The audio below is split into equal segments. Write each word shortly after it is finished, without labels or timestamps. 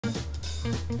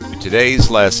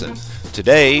Today's lesson.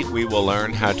 Today we will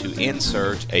learn how to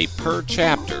insert a per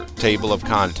chapter table of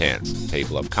contents.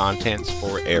 Table of contents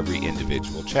for every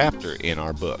individual chapter in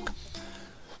our book.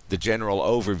 The general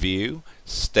overview.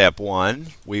 Step 1,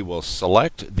 we will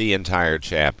select the entire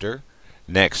chapter.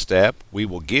 Next step, we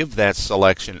will give that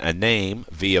selection a name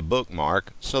via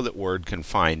bookmark so that Word can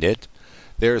find it.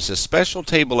 There is a special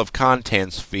table of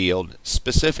contents field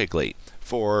specifically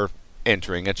for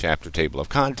entering a chapter table of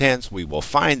contents. We will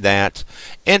find that,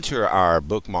 enter our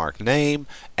bookmark name,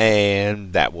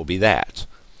 and that will be that.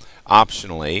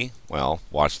 Optionally, well,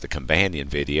 watch the companion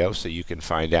video so you can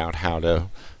find out how to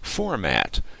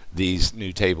format these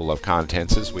new table of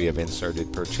contents as we have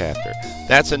inserted per chapter.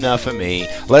 That's enough of me.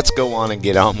 Let's go on and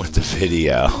get on with the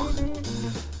video.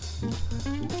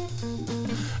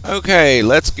 Okay,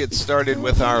 let's get started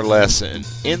with our lesson.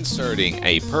 Inserting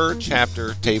a per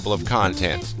chapter table of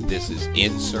contents. This is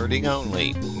inserting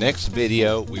only. Next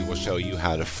video, we will show you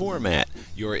how to format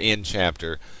your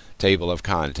in-chapter table of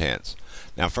contents.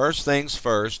 Now, first things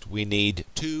first, we need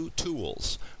two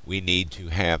tools. We need to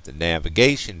have the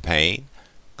navigation pane.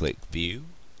 Click View,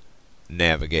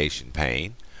 Navigation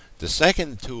Pane. The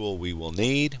second tool we will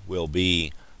need will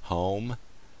be Home,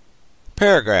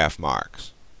 Paragraph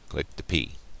Marks. Click the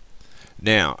P.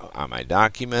 Now, on my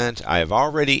document, I have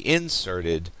already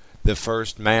inserted the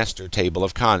first master table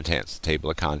of contents, the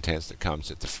table of contents that comes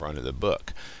at the front of the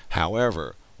book.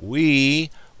 However,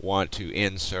 we want to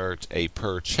insert a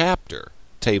per chapter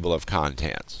table of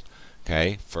contents.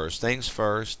 Okay, first things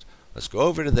first, let's go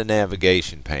over to the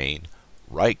navigation pane.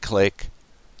 Right-click,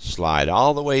 slide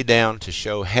all the way down to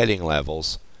Show Heading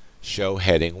Levels, show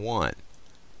Heading 1.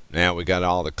 Now we got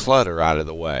all the clutter out of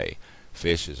the way.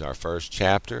 Fish is our first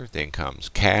chapter, then comes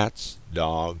cats,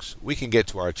 dogs. We can get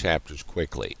to our chapters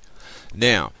quickly.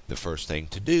 Now, the first thing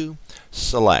to do,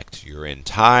 select your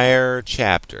entire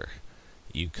chapter.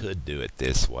 You could do it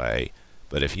this way,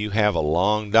 but if you have a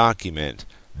long document,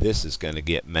 this is going to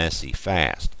get messy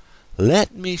fast.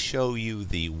 Let me show you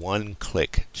the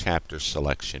one-click chapter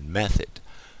selection method.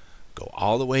 Go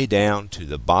all the way down to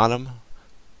the bottom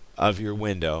of your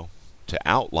window to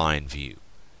Outline View.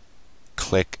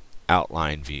 Click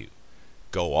Outline View.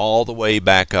 Go all the way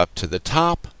back up to the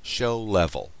top, Show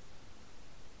Level.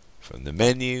 From the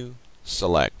menu,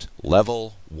 select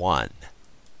Level 1.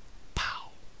 Pow!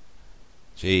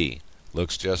 Gee,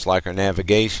 looks just like our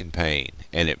navigation pane,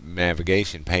 and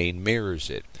navigation pane mirrors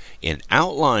it. In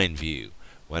Outline View,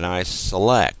 when I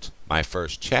select my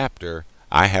first chapter,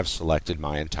 I have selected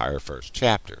my entire first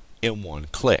chapter in one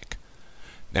click.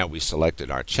 Now we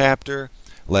selected our chapter.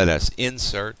 Let us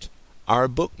insert our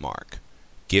bookmark.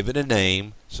 Give it a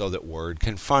name so that Word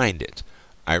can find it.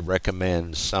 I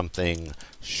recommend something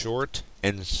short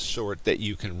and short that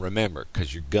you can remember,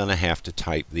 because you're going to have to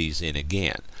type these in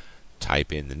again.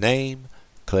 Type in the name,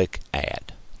 click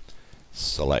Add.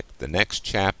 Select the next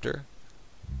chapter,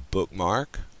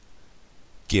 bookmark,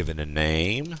 give it a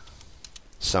name,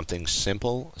 something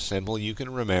simple you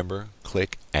can remember,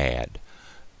 click Add.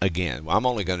 Again, I'm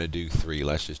only going to do 3,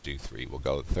 let's just do 3. We'll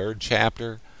go third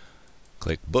chapter,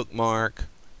 click bookmark,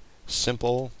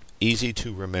 simple, easy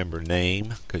to remember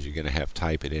name, because you're going to have to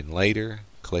type it in later,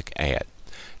 click Add.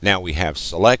 Now we have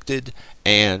selected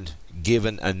and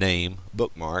given a name,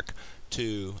 bookmark,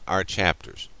 to our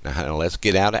chapters. Now let's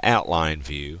get out of Outline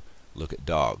View. Look at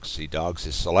dogs. See, dogs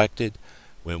is selected.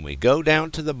 When we go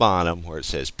down to the bottom where it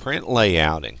says Print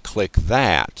Layout and click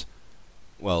that,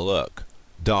 well, look,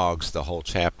 dogs, the whole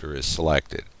chapter is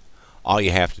selected. All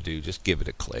you have to do, just give it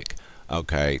a click.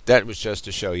 Okay, that was just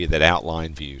to show you that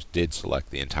Outline Views did select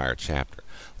the entire chapter.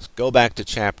 Let's go back to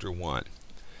Chapter 1.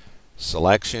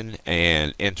 Selection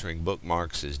and entering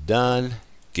bookmarks is done.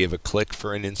 Give a click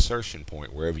for an insertion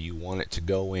point wherever you want it to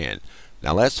go in.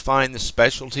 Now let's find the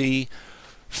specialty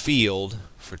field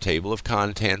for table of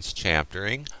contents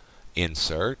chaptering.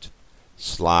 Insert.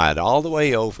 Slide all the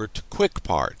way over to quick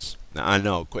parts. Now I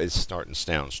know it's starting to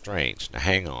sound strange. Now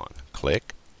hang on.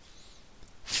 Click.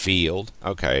 Field.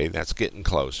 Okay, that's getting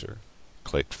closer.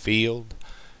 Click Field.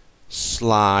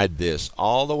 Slide this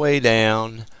all the way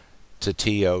down to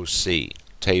TOC.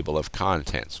 Table of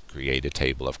Contents. Create a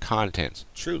table of contents.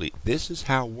 Truly, this is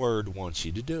how Word wants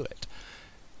you to do it.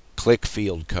 Click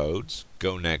Field Codes.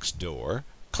 Go next door.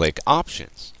 Click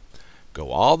Options. Go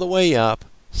all the way up.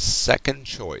 Second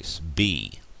choice,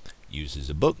 B. Uses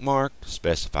a bookmark to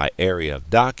specify area of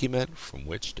document from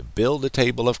which to build a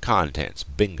table of contents.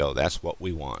 Bingo, that's what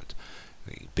we want.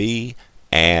 B,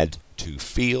 Add to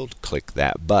Field. Click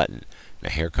that button. Now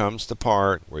here comes the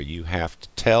part where you have to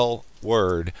tell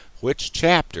Word which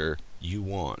chapter you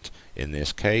want. In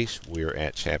this case, we're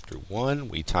at chapter 1.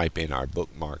 We type in our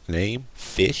bookmark name,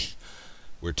 fish.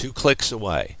 We're 2 clicks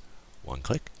away. 1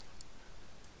 click.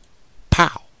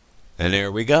 Pow! And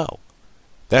there we go.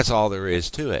 That's all there is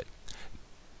to it.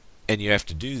 And you have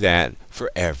to do that for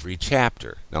every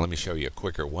chapter. Now let me show you a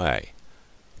quicker way.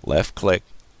 Left click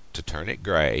to turn it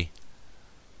gray.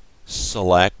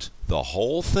 Select the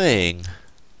whole thing.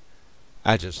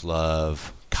 I just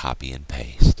love copy and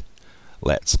paste.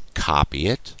 Let's copy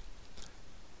it.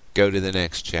 Go to the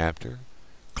next chapter.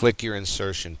 Click your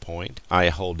insertion point. I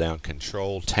hold down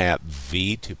Control Tab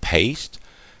V to paste.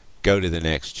 Go to the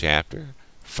next chapter.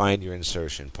 Find your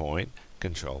insertion point.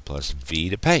 Control plus V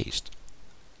to paste.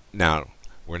 Now,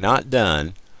 we're not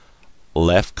done.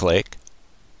 Left click,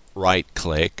 right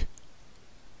click,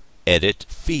 edit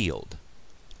field.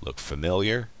 Look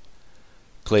familiar?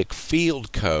 Click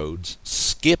field codes,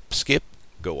 skip,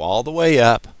 go all the way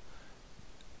up.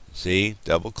 See,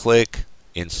 double click.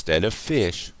 Instead of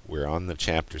fish, we're on the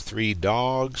chapter 3,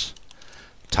 dogs.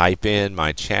 Type in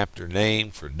my chapter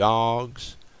name for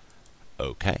dogs.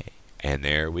 Okay, and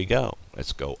there we go.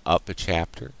 Let's go up a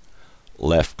chapter.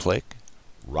 Left click,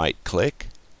 right click,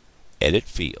 edit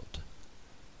field.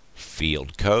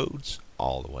 Field codes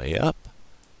all the way up.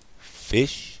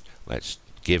 Fish. Let's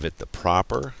give it the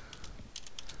proper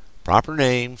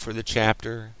name for the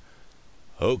chapter.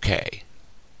 Okay.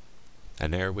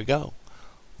 And there we go.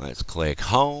 Let's click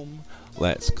home.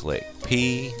 Let's click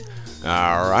P.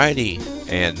 Alrighty.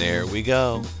 And there we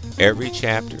go. Every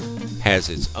chapter has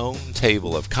its own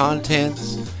table of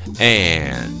contents,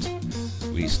 and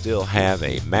we still have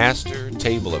a master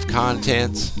table of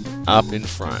contents up in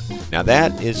front. Now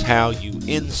that is how you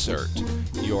insert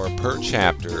your per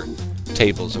chapter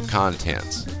tables of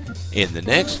contents. In the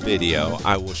next video,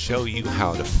 I will show you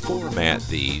how to format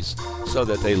these so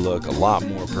that they look a lot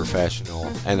more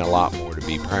professional and a lot more to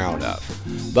be proud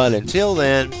of. But until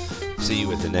then, see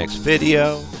you at the next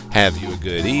video. Have you a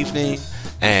good evening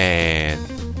and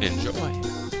enjoy.